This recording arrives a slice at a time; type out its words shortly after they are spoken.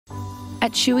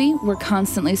At Chewy, we're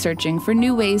constantly searching for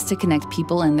new ways to connect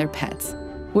people and their pets.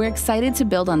 We're excited to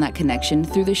build on that connection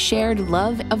through the shared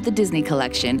love of the Disney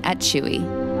collection at Chewy.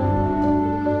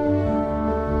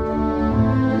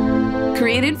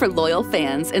 Created for loyal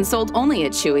fans and sold only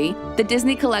at Chewy, the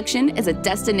Disney collection is a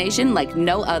destination like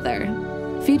no other.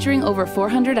 Featuring over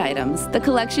 400 items, the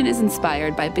collection is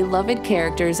inspired by beloved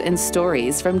characters and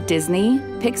stories from Disney,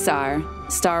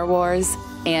 Pixar, Star Wars,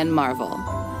 and Marvel.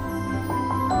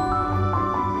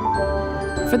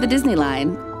 For the Disney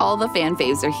line, all the fan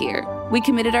faves are here. We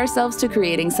committed ourselves to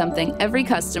creating something every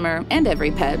customer and every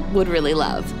pet would really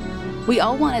love. We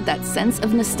all wanted that sense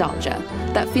of nostalgia,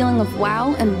 that feeling of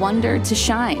wow and wonder to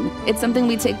shine. It's something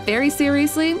we take very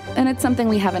seriously, and it's something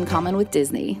we have in common with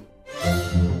Disney.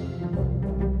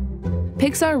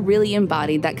 Pixar really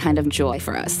embodied that kind of joy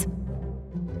for us.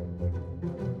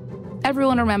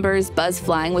 Everyone remembers Buzz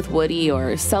flying with Woody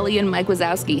or Sully and Mike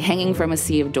Wazowski hanging from a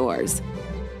sea of doors.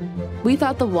 We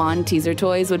thought the wand teaser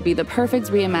toys would be the perfect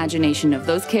reimagination of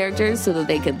those characters so that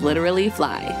they could literally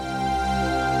fly.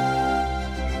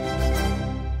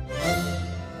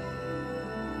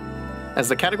 As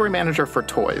the category manager for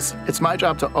toys, it's my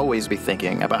job to always be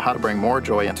thinking about how to bring more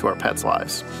joy into our pets'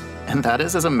 lives. And that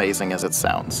is as amazing as it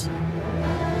sounds.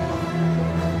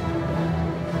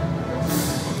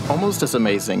 Almost as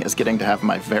amazing as getting to have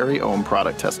my very own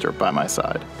product tester by my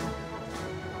side.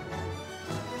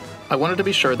 I wanted to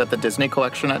be sure that the Disney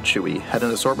collection at Chewy had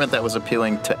an assortment that was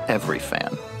appealing to every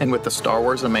fan. And with the Star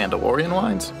Wars and Mandalorian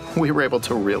lines, we were able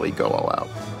to really go all out.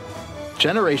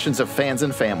 Generations of fans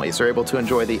and families are able to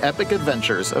enjoy the epic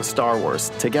adventures of Star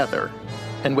Wars together.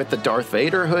 And with the Darth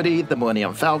Vader hoodie, the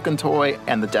Millennium Falcon toy,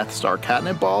 and the Death Star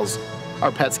catnip balls, our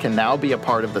pets can now be a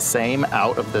part of the same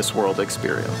out-of-this-world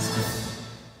experience.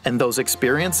 And those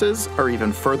experiences are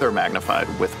even further magnified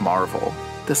with Marvel.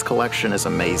 This collection is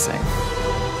amazing.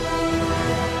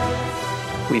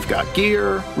 We've got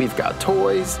gear, we've got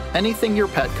toys, anything your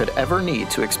pet could ever need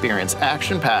to experience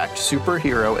action-packed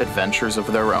superhero adventures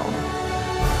of their own.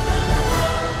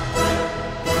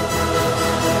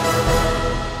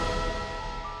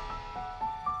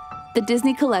 The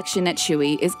Disney collection at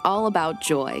Chewy is all about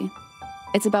joy.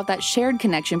 It's about that shared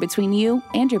connection between you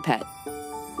and your pet.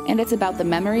 And it's about the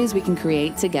memories we can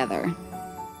create together.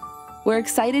 We're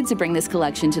excited to bring this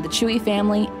collection to the Chewy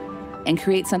family and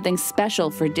create something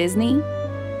special for Disney,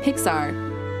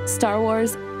 Pixar, Star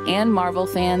Wars, and Marvel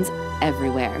fans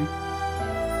everywhere.